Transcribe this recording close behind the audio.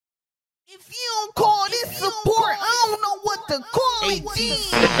If you don't call this support, I don't know what to call it.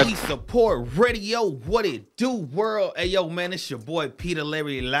 ATCP Support Radio, what it do, world? Hey, yo, man, it's your boy Peter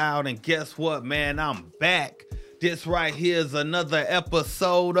Larry Loud, and guess what, man? I'm back. This right here is another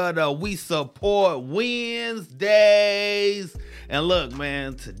episode of the We Support Wednesdays. And look,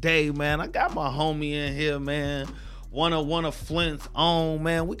 man, today, man, I got my homie in here, man. One of Flint's own,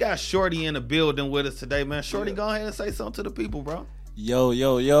 man. We got Shorty in the building with us today, man. Shorty, go ahead and say something to the people, bro. Yo,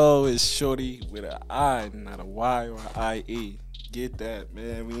 it's Shorty with an I, not a Y or I-E. Get that,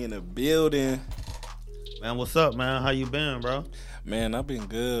 man. We in the building. Man, what's up, man? How you been, bro? Man, I've been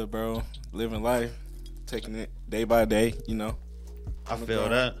good, bro. Living life, taking it day by day, you know. I feel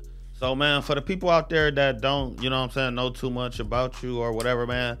that. So, man, for the people out there that don't, you know what I'm saying, know too much about you or whatever,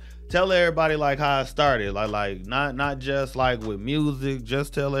 man, tell everybody, like, how it started. Like not just, like, with music.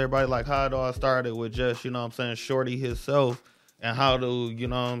 Just tell everybody, like, how it all started with just, you know what I'm saying, Shorty himself. And how do, you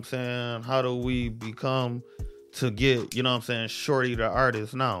know what I'm saying, how do we become to get, you know what I'm saying, Shorty the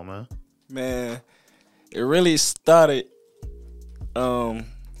artist now, man? Man, it really started, I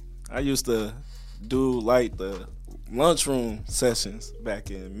used to do, like, the lunchroom sessions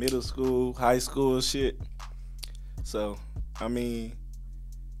back in middle school, high school shit. So, I mean,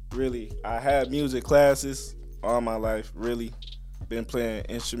 really, I had music classes all my life, really. Been playing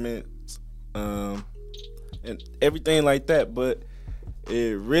instruments, and everything like that, but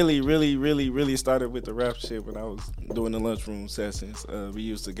it really started with the rap shit when I was doing the lunchroom sessions. We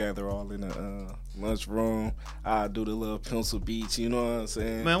used to gather all in the lunchroom. I'd do the little pencil beats, you know what I'm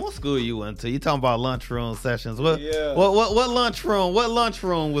saying? Man, what school you went to? You talking about lunchroom sessions? What lunchroom? What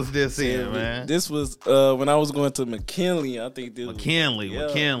lunchroom was this in, man? This was when I was going to McKinley. I think this McKinley.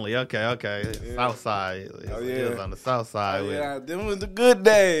 Okay. Yeah. South side. Oh, yeah. It was on the south side. Yeah, them was the good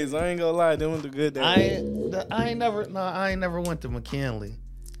days. I ain't gonna lie, them was the good days. I ain't never went to McKinley.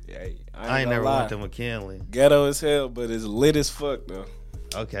 Yeah, I ain't never went to McKinley. Ghetto as hell, but it's lit as fuck though.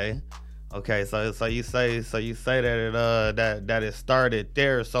 Okay. So you say that that it started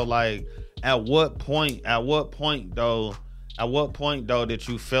there. So like, at what point though did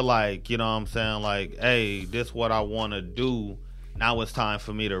you feel like, you know what I'm saying, like, hey, this what I want to do. Now it's time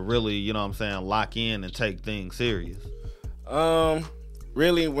for me to really, you know what I'm saying, lock in and take things serious.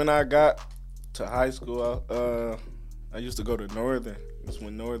 Really, when I got to high school, I used to go to Northern. That's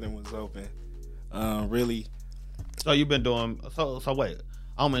when Northern was open. Really. So you've been doing, so wait,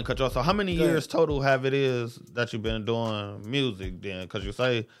 I don't mean to cut you off. So how many years total have it is that you've been doing music then? Because you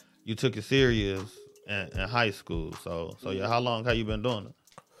say you took it serious in high school. So yeah, how long have you been doing it?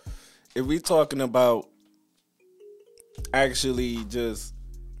 If we talking about actually just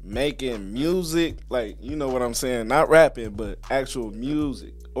making music, like, you know what I'm saying, not rapping, but actual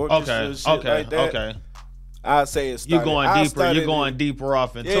music, orchestra, shit like that. Okay. I'd say it's you're going deeper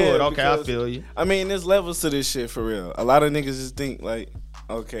off into it. Okay, because, I feel you. I mean, there's levels to this shit for real. A lot of niggas just think like,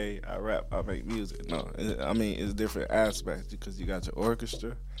 okay, I rap, I make music. No, I mean, it's different aspects because you got your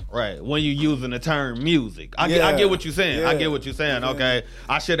orchestra. Right. When you're using the term music. I get what you're saying. Yeah. I get what you're saying. Okay.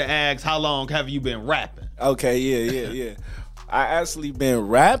 I should have asked, how long have you been rapping? Okay, yeah. I actually been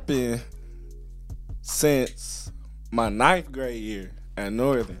rapping since my 9th grade year at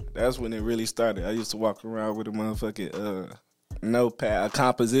Northern. That's when it really started. I used to walk around with a motherfucking notepad, a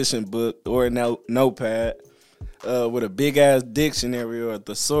composition book or a notepad with a big ass dictionary or a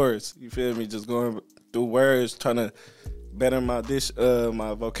thesaurus. You feel me? Just going through words, trying to better my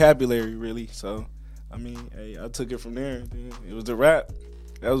my vocabulary, really. So, I mean, hey, I took it from there. It was the rap.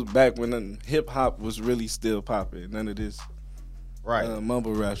 That was back when hip hop was really still popping. None of this. Right.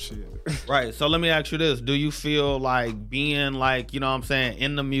 Mumble rap shit. Right. So let me ask you this. Do you feel like being, like, you know what I'm saying,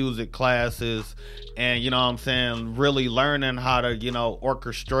 in the music classes and, you know what I'm saying, really learning how to, you know,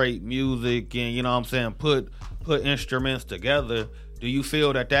 orchestrate music and, you know what I'm saying, put instruments together, do you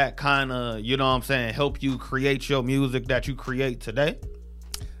feel that kind of, you know what I'm saying, help you create your music that you create today?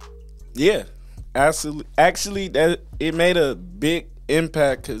 Yeah. Absolutely. Actually, that it made a big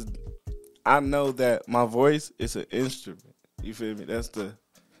impact because I know that my voice is an instrument. You feel me? That's the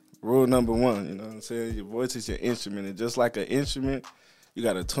rule number one. You know what I'm saying? Your voice is your instrument. And just like an instrument, you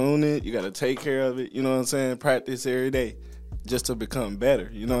got to tune it. You got to take care of it. You know what I'm saying? Practice every day just to become better.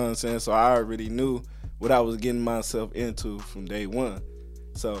 You know what I'm saying? So I already knew what I was getting myself into from day one.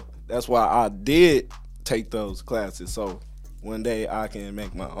 So that's why I did take those classes. So one day I can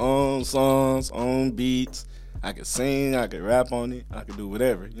make my own songs, own beats. I can sing. I can rap on it. I can do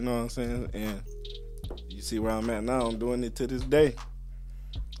whatever. You know what I'm saying? And you see where I'm at now. I'm doing it to this day.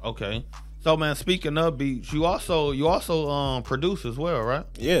 Okay. So, man, speaking of beats, you also produce as well, right?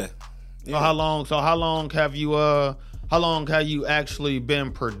 Yeah. So how long have you have you actually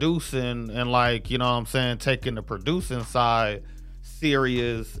been producing and like, you know what I'm saying, taking the producing side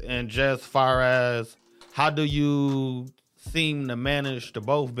serious, and just far as how do you seem to manage to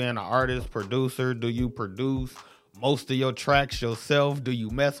both being an artist, producer? Do you produce most of your tracks yourself? Do you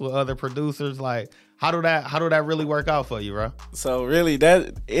mess with other producers? Like how do that really work out for you, bro? So really,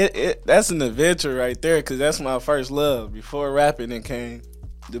 that's an adventure right there, because that's my first love. Before rapping, it came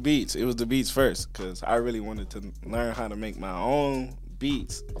the beats. It was the beats first, because I really wanted to learn how to make my own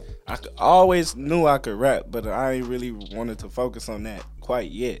beats. I always knew I could rap, but I ain't really wanted to focus on that quite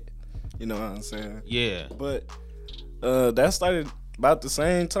yet. You know what I'm saying? Yeah. But that started about the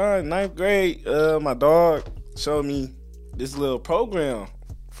same time, 9th grade. My dog showed me this little program,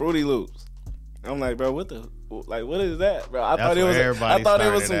 Fruity Loops. I'm like, bro, what is that, bro? I thought it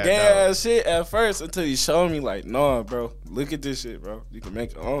was some gay ass shit at first, until he showed me, like, no, bro, look at this shit, bro. You can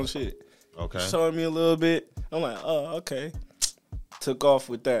make your own shit. Okay. Showing me a little bit. I'm like, oh, okay. Took off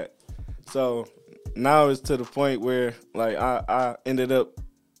with that. So now it's to the point where, like, I ended up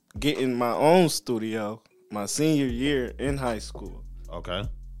getting my own studio my senior year in high school. Okay.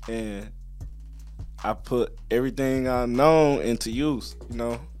 And I put everything I know into use, you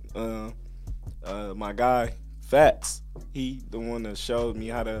know. My guy Fats, he the one that showed me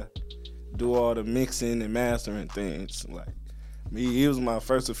how to do all the mixing and mastering things. Like he was my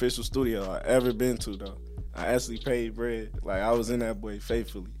first official studio I ever been to, though. I actually paid bread. Like I was in that boy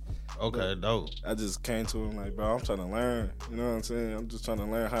faithfully. Okay, dope. I just came to him like, bro, I'm trying to learn. You know what I'm saying? I'm just trying to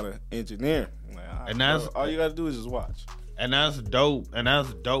learn how to engineer. Like, and that's all you gotta do is just watch. And that's dope. And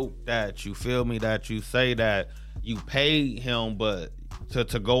that's dope that you feel me, that you say that you paid him, but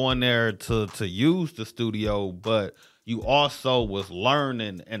to go in there to use the studio, but you also was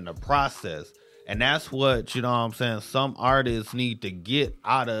learning in the process. And that's what, you know what I'm saying, some artists need to get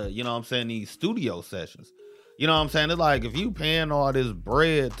out of, you know what I'm saying, these studio sessions. You know what I'm saying? It's like if you paying all this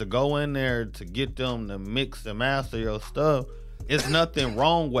bread to go in there to get them to mix and master your stuff, it's nothing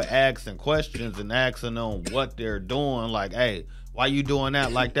wrong with asking questions and asking them what they're doing. Like, hey, why you doing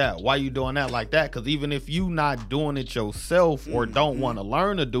that like that? Why you doing that like that? Because even if you not doing it yourself or don't want to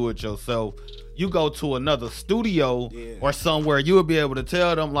learn to do it yourself, you go to another studio or somewhere, you will be able to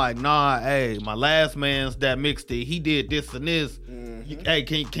tell them like, nah, hey, my last man's that mixed it, he did this and this. Hey,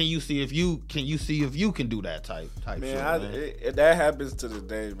 can you see if you can do that type man, shit? That happens to this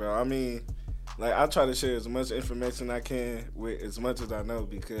day, bro. I mean, like I try to share as much information I can with as much as I know,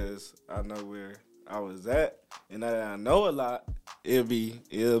 because I know where I was at, and that I know a lot. It'll be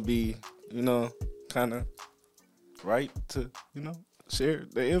you know, kind of right to, you know, share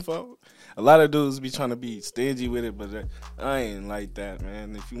the info. A lot of dudes be trying to be stingy with it, but I ain't like that,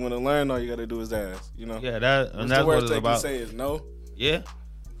 man. If you want to learn, all you got to do is ask, you know. Yeah, that's the worst what they can say is no. Yeah,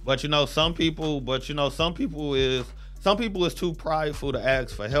 but some people is too prideful to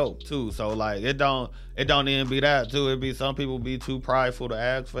ask for help too. So like it don't even be that too. It be some people be too prideful to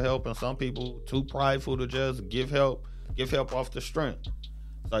ask for help, and some people too prideful to just give help off the strength.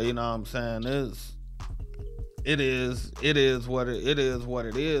 So you know what I'm saying, it is what it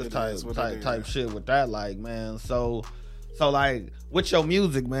is type shit with that, like, man. So like with your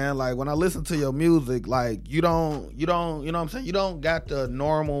music, man, like when I listen to your music, like you don't you know what I'm saying, you don't got the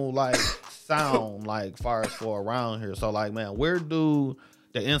normal like sound like far as for around here. So like, man, where do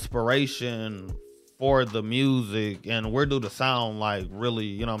the inspiration for the music and where do the sound like really,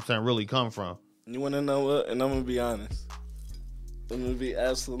 you know what I'm saying, really come from? You want to know what? And I'm gonna be honest. I'm gonna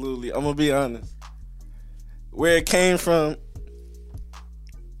be honest. Where it came from,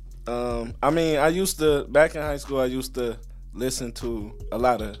 I mean, back in high school, I used to listen to a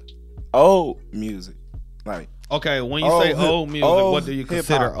lot of old music. Like, okay, when you say old music, what do you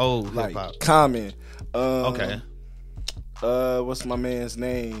consider hip-hop, old hip-hop? Like Common. Okay. What's my man's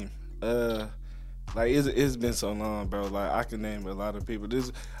name? Like, it's been so long, bro. Like, I can name a lot of people.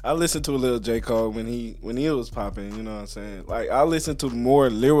 I listened to a little J. Cole when he was popping, you know what I'm saying? Like, I listened to more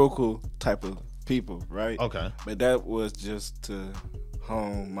lyrical type of people, right? Okay. But that was just to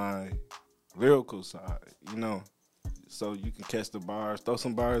hone my lyrical side, you know? So you can catch the bars, throw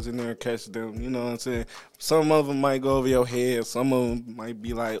some bars in there, catch them, you know what I'm saying? Some of them might go over your head. Some of them might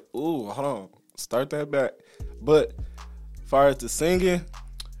be like, ooh, hold on, start that back. But as far as the singing,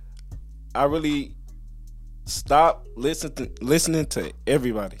 I really stopped listening to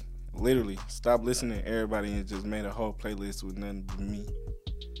everybody. Literally, stopped listening to everybody and just made a whole playlist with nothing but me.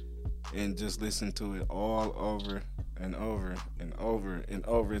 And just listened to it all over and over and over and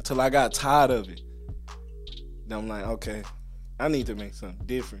over until I got tired of it. Then I'm like, okay, I need to make something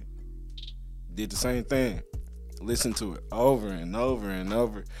different. Did the same thing. listen to it over and over and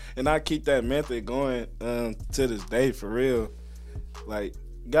over, and I keep that method going to this day for real. Like,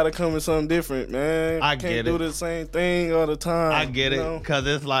 gotta come with something different, man. I Can't get do it. the same thing all the time. I get you it, know? cause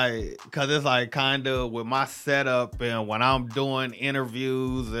it's like kind of with my setup and when I'm doing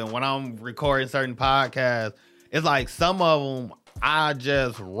interviews and when I'm recording certain podcasts, it's like some of them I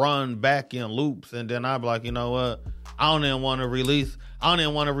just run back in loops and then I be like, you know what? I don't even want to release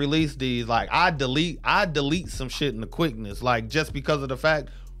these. Like I delete some shit in the quickness, like just because of the fact.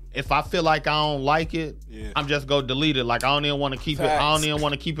 If I feel like I don't like it, I'm just go delete it. Like I don't even want to keep it. I don't even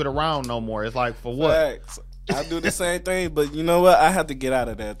want to keep it around no more. It's like for what? Facts. I do the same thing, but you know what? I have to get out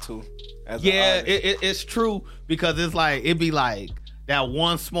of that too. Yeah, it's true because it's like it'd be like that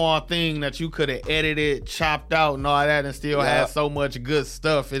one small thing that you could have edited, chopped out, and all that, and still had so much good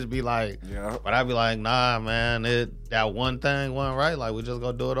stuff. It'd be like, but I'd be like, nah, man, that one thing wasn't right. Like we just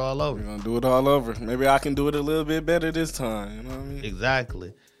gonna do it all over. We're gonna do it all over. Maybe I can do it a little bit better this time. You know what I mean?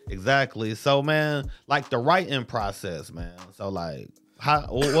 Exactly. So, man, like the writing process, man. So, like,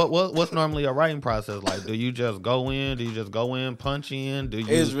 what's normally a writing process like? Do you just go in? Do you just go in, punch in? Do you?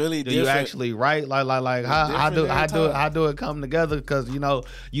 It's really do you actually write? Like how do it come together? Because you know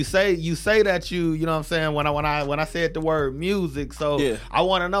you say that you know what I'm saying when I said the word music. So I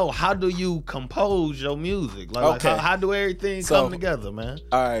want to know, how do you compose your music? Like how do everything come together, man?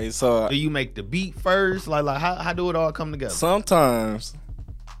 All right, so do you make the beat first? Like how do it all come together? Sometimes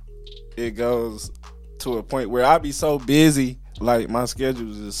it goes to a point where I be so busy, like my schedule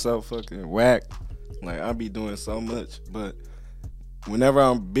is just so fucking whack. Like I be doing so much, but whenever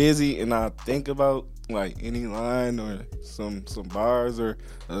I'm busy and I think about like any line or some bars or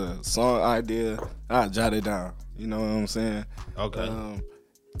a song idea, I jot it down. You know what I'm saying? Okay.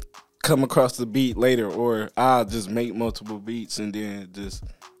 Come across the beat later, or I'll just make multiple beats and then just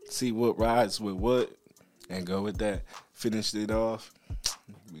see what rides with what and go with that. Finished it off.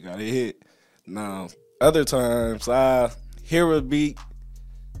 We got a hit. Now, other times I hear a beat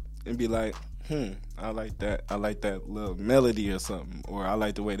and be like, I like that. I like that little melody or something, or I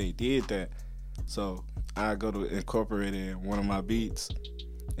like the way they did that. So I go to incorporate it in one of my beats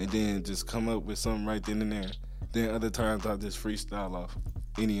and then just come up with something right then and there. Then other times I just freestyle off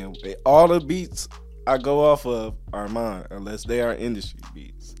any of it. All the beats I go off of are mine, unless they are industry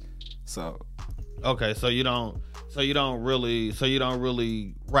beats. So okay, so you don't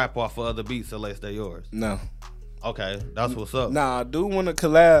really rap off of other beats unless they're yours. No. Okay, that's what's up. Nah, I do want to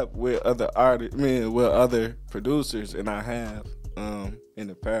collab with other artists, with other producers, and I have in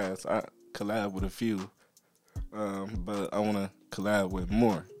the past. I collab with a few, but I want to collab with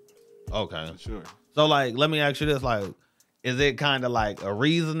more. Okay, for sure. So, like, let me ask you this: like, is it kind of like a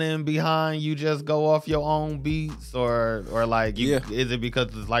reasoning behind you just go off your own beats, or like, is it because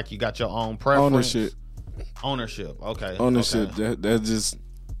it's like you got your own preference? Ownership. Okay. Ownership. Okay.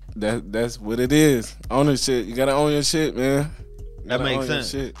 That's what it is. Ownership. You gotta own your shit, man. That makes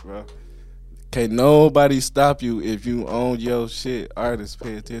sense. Your shit, bro. Can't nobody stop you if you own your shit. Artists,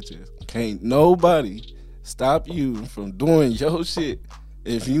 pay attention. Can't nobody stop you from doing your shit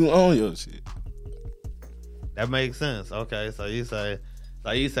if you own your shit. That makes sense. Okay, so you say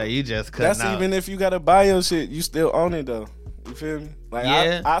you just couldn't. That's even if you gotta buy your shit, you still own it though. You feel me? Like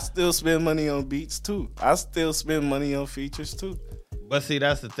I still spend money on beats too. I still spend money on features too. But see,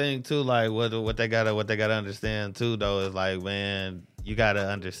 that's the thing too. Like what they gotta understand too, though, is like, man, you gotta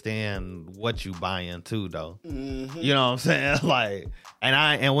understand what you buying too, though. Mm-hmm. You know what I'm saying? Like,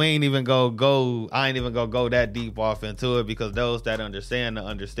 and we ain't even go. I ain't even gonna go that deep off into it, because those that understand.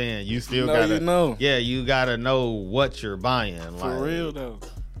 You still gotta know. Yeah, you gotta know what you're buying. For real though.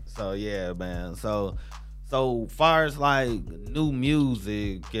 So yeah, man. So far as like new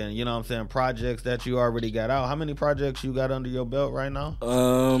music and, you know what I'm saying, projects that you already got out, how many projects you got under your belt right now?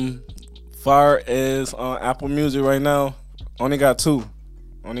 Far as on Apple Music right now, only got two.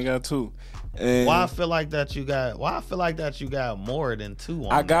 And why I feel like that you got more than two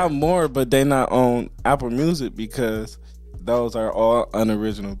on I got there? more, but they not on Apple Music because those are all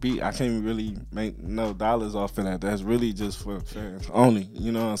unoriginal beat. I can't really make no dollars off of that. That's really just for fans only.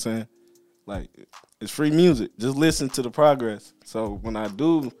 You know what I'm saying? Like, it's free music. Just listen to the progress. So when I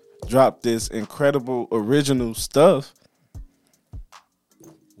do drop this incredible original stuff,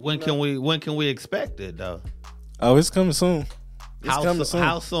 when can we expect it though? Oh, it's coming soon.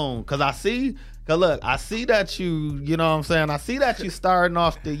 How soon? Cause I see that you know what I'm saying. I see that you starting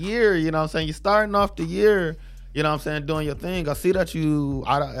off the year. You know what I'm saying. You're starting off the year. you know what I'm saying, doing your thing. I see that you,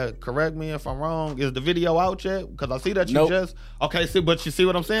 correct me if I'm wrong, is the video out yet? Because I see that you Nope. but you see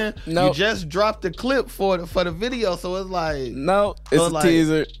what I'm saying? Nope. You just dropped the clip for the video, so it's like, No, it's a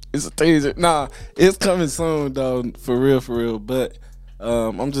teaser. It's a teaser. Nah, it's coming soon though, for real. But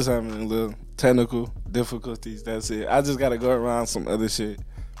I'm just having a little technical difficulties. That's it. I just gotta go around some other shit.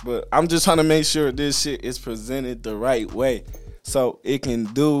 But I'm just trying to make sure this shit is presented the right way, so it can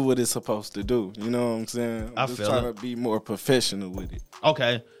do what it's supposed to do. You know what I'm saying? I'm just trying to be more professional with it.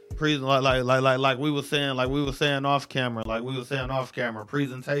 Okay. Like we were saying off camera,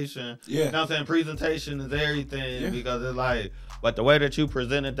 presentation. Yeah. You know what I'm saying? Presentation is everything because it's like, but the way that you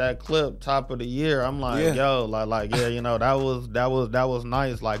presented that clip top of the year, I'm like, yo, yeah, you know, that was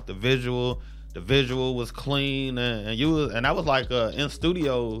nice. Like the visual was clean and that was like a in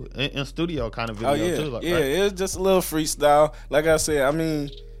studio kind of video too. Like, yeah, right? It was just a little freestyle. Like I said, I mean,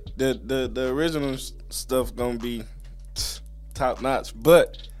 the original stuff gonna be top notch,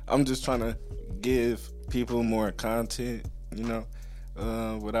 but I'm just trying to give people more content, you know,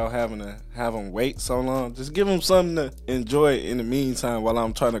 without having to have them wait so long. Just give them something to enjoy in the meantime while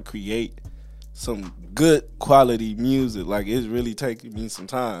I'm trying to create some good quality music. Like, it's really taking me some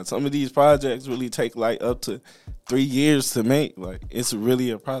time. Some of these projects really take like up to 3 years to make. Like, it's really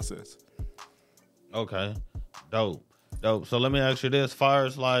a process. Okay, dope. So let me ask you this: far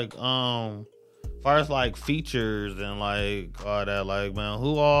as like features and like all that, like, man,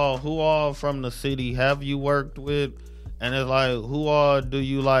 who all from the city have you worked with? And it's like, who all do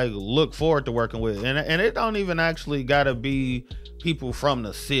you like look forward to working with? And it don't even actually gotta be people from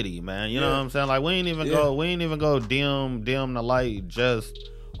the city, man. You know what I'm saying? Like, we ain't even go dim the light just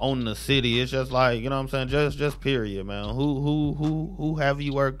on the city. It's just like, you know what I'm saying? Just period, man. Who have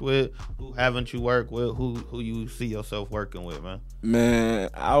you worked with? Who haven't you worked with? Who you see yourself working with, man?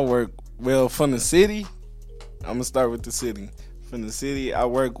 Man, I work from the city. I'm gonna start with the city. From the city, I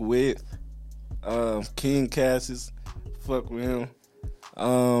work with King Cassius. Fuck with him.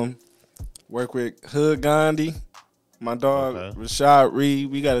 Work with Hood Gandhi. My dog Rashad Reed.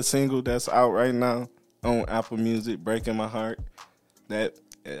 We got a single that's out right now on Apple Music, Breaking My Heart.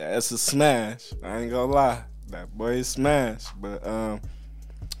 That's a smash. I ain't gonna lie. That boy is smash. But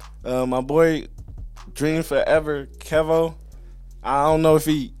my boy Dream Forever, Kevo. I don't know if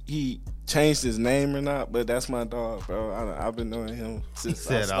he changed his name or not, but that's my dog, bro. I've been knowing him since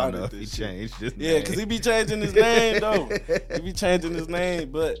I started this shit. Changed his name. Yeah, because he be changing his name, though. He be changing his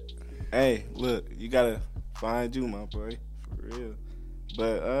name, but, hey, look, you got to find you, my boy, for real.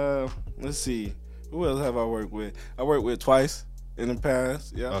 But, let's see. Who else have I worked with? I worked with Twice in the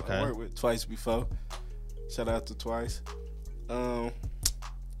past. Yeah, okay. I worked with Twice before. Shout out to Twice. It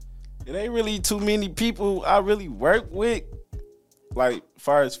ain't really too many people I really work with. Like,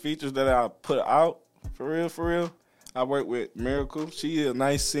 far as features that I put out, for real, I work with Miracle. She is a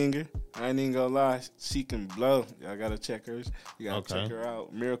nice singer. I ain't even gonna lie. She can blow. Y'all gotta check her. You gotta check her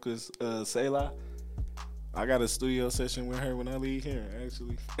out. Miracle's Selah. I got a studio session with her when I leave here,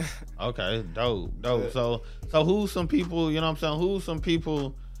 actually. Okay, dope. So who's some people, you know what I'm saying? Who's some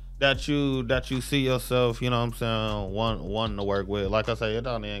people that you see yourself, you know what I'm saying, wanting to work with? Like I say, it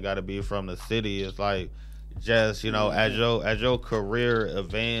don't even gotta be from the city. It's like, just, you know, as your career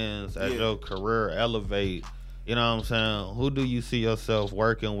advance, as your career elevate, you know what I'm saying, who do you see yourself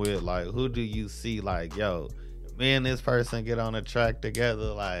working with? Like, who do you see like, yo, me and this person get on a track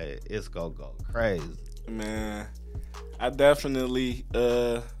together, like, it's gonna go crazy? Man, I definitely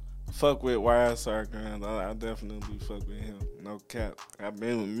fuck with YSR Grand. I definitely fuck with him. No cap.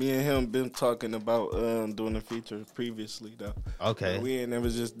 Me and him been talking about doing a feature previously though. Okay. But we ain't never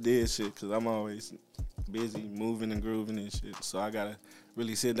just did shit because I'm always busy moving and grooving and shit. So I gotta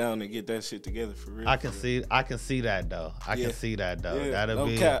really sit down and get that shit together for real. I can see that though. Can see that though. Yeah. That'll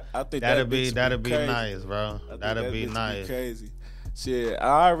be nice, bro. That'll be nice. Crazy. Shit,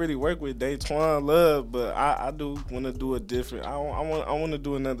 I already work with Daytwan Love, but I do want to do a different. I want to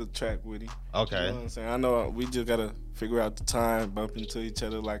do another track with him. Okay. You know what I'm saying? I know we just gotta figure out the time, bump into each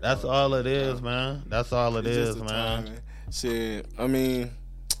other like. That's all it is, man. That's all it is, man. Timing. Shit, I mean,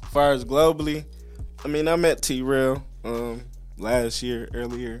 as far as globally, I mean, I met T-Rail last year,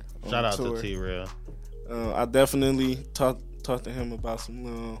 earlier. Shout out tour. to T-Rail. I definitely talked to him about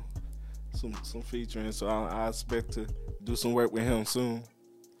some featuring, so I expect to do some work with him soon.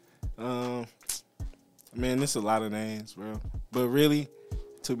 Man, there's a lot of names, bro. But really,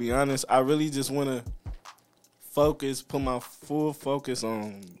 to be honest, I really just want to put my full focus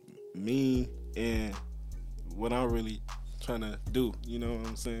on me and what I'm really trying to do. You know what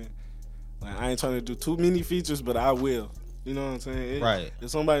I'm saying? Like, I ain't trying to do too many features, but I will. You know what I'm saying? Right.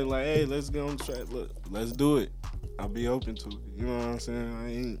 If somebody like, hey, let's get on the track, look, let's do it. I'll be open to it. You know what I'm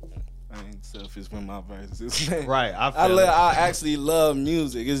saying? I ain't selfish with my verses. Man. Right. I actually love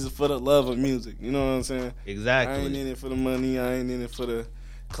music. It's just for the love of music. You know what I'm saying? Exactly. I ain't in it for the money. I ain't in it for the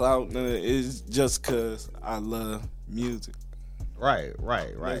clout. None of it. It's just cause I love music. Right.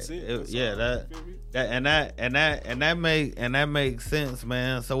 That's it. That makes sense,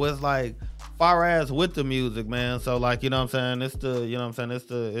 man. So it's like, far as with the music, man. So like, you know what I'm saying? It's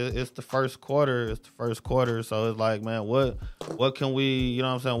the first quarter. It's the first quarter. So it's like, man, what can we, you know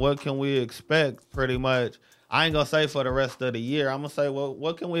what I'm saying? What can we expect pretty much? I ain't gonna say for the rest of the year. I'm gonna say, well,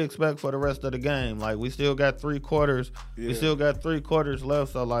 what can we expect for the rest of the game? Like, we still got 3 quarters. Yeah. We still got 3 quarters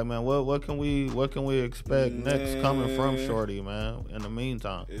left. So like, man, what can we expect next coming from Shorty, man? In the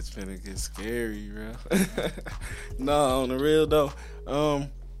meantime, it's finna get scary, bro. No, on the real though.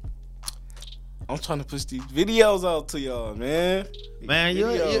 I'm trying to push these videos out to y'all, man. Man,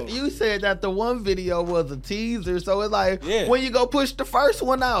 you said that the one video was a teaser, so it's like, when you go push the first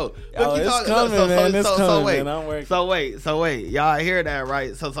one out. It's coming, man. It's coming, man. I'm working. So wait. Y'all hear that,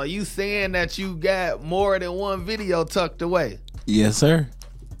 right? So you saying that you got more than one video tucked away? Yes, sir.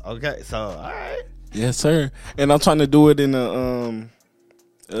 Okay, so, all right. Yes, sir. And I'm trying to do it in a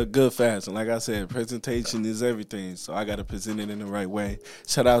good fashion. Like I said, presentation is everything, so I got to present it in the right way.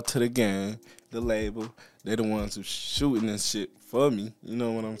 Shout out to the gang, the label. They're the ones who shooting this shit for me. You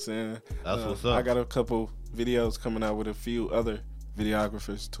know what I'm saying? That's what's up. I got a couple videos coming out with a few other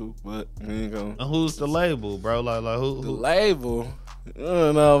videographers too, but we ain't gonna. And who's the label, bro? Like who? The label? I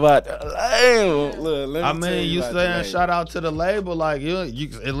don't know about the label. Look, let me tell you saying shout out to the label? Like you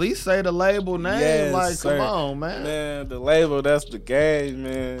at least say the label name. Yes, like, sir. Come on, man. Man, the label, that's the gang,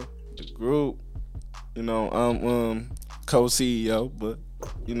 man. The group. You know, I'm co-CEO, but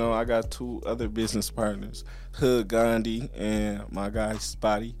you know, I got 2 other business partners, Hood Gandhi and my guy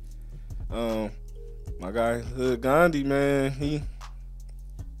Spotty. My guy Hood Gandhi, man,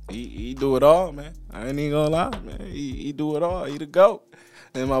 he do it all, man. I ain't even gonna lie, man. He do it all. He the GOAT.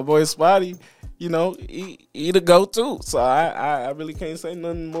 And my boy Spotty, you know, he the GOAT too. So I really can't say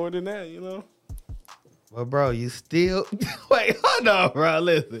nothing more than that, you know. Well, bro, you still wait. Hold on, bro.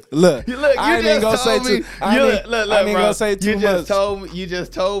 Listen. Look. I ain't gonna say too. I ain't gonna say too much. You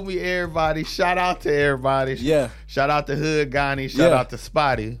just told me everybody. Shout out to everybody. Yeah. Shout out to Hood Gani. Shout out to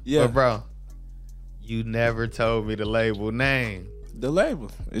Spotty. Yeah. But bro, you never told me the label name. The label.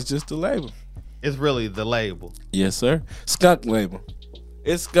 It's just the label. It's really the label. Yes, sir. Skunk label.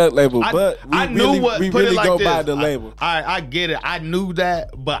 It's Skunk label, but we really go by the label. I get it. I knew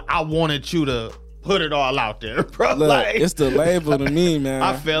that, but I wanted you to put it all out there, bro. Look, like, it's the label to me, man.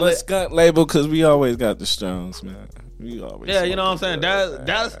 I feel it. Skunk label, because we always got the Strums, man. We always. Yeah, you know what I'm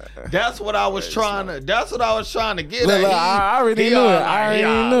saying. That's what I was trying to. That's what I was trying to get at. I already knew it. I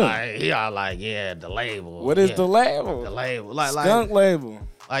already knew. He all like, yeah, the label. What is the label? The label, like Skunk label.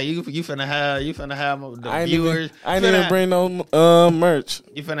 Like you finna have the viewers. I didn't even bring no merch.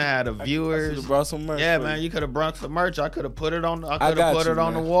 You finna have the viewers. I should have brought some merch. Yeah, man, you could have brought some merch. I could have put it on. I could have put it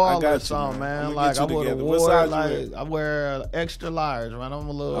on the wall or something, man. Like I would have wore like I wear extra large, man. I'm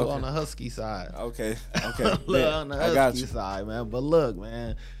a little on the husky side. Okay. A little on the husky side, man. But look,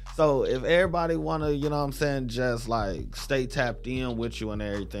 man. So if everybody wanna, you know what I'm saying, just like stay tapped in with you and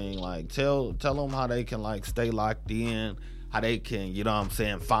everything, like tell them how they can like stay locked in. How they can, you know what I'm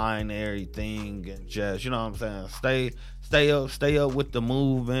saying, find everything and just, you know what I'm saying, stay up with the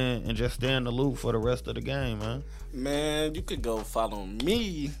movement and just stay in the loop for the rest of the game, man. Man, you could go follow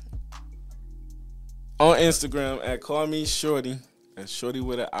me on Instagram at Call Me Shorty. That's Shorty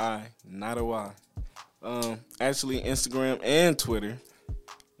with an I, not a Y. Actually, Instagram and Twitter.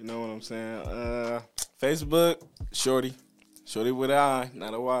 You know what I'm saying? Facebook, Shorty with an I,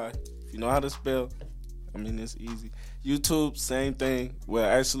 not a Y. If you know how to spell, I mean, it's easy. YouTube, same thing. Well,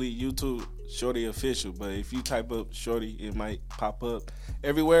 actually, YouTube, Shorty Official. But if you type up Shorty, it might pop up.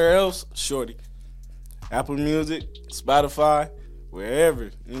 Everywhere else, Shorty. Apple Music, Spotify, wherever.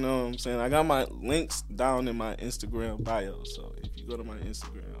 You know what I'm saying? I got my links down in my Instagram bio. So if you go to my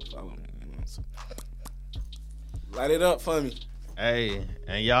Instagram, follow me. You know what I'm saying? Light it up for me. Hey,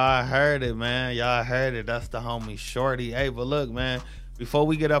 and y'all heard it, man. Y'all heard it. That's the homie Shorty. Hey, but look, man. Before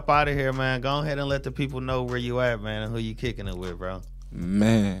we get up out of here, man, go ahead and let the people know where you at, man, and who you kicking it with, bro.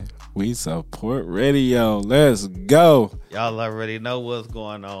 Man, we support radio. Let's go. Y'all already know what's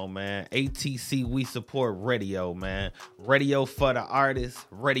going on, man. ATC, we support radio, man. Radio for the artists,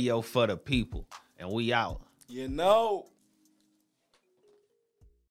 radio for the people. And we out. You know.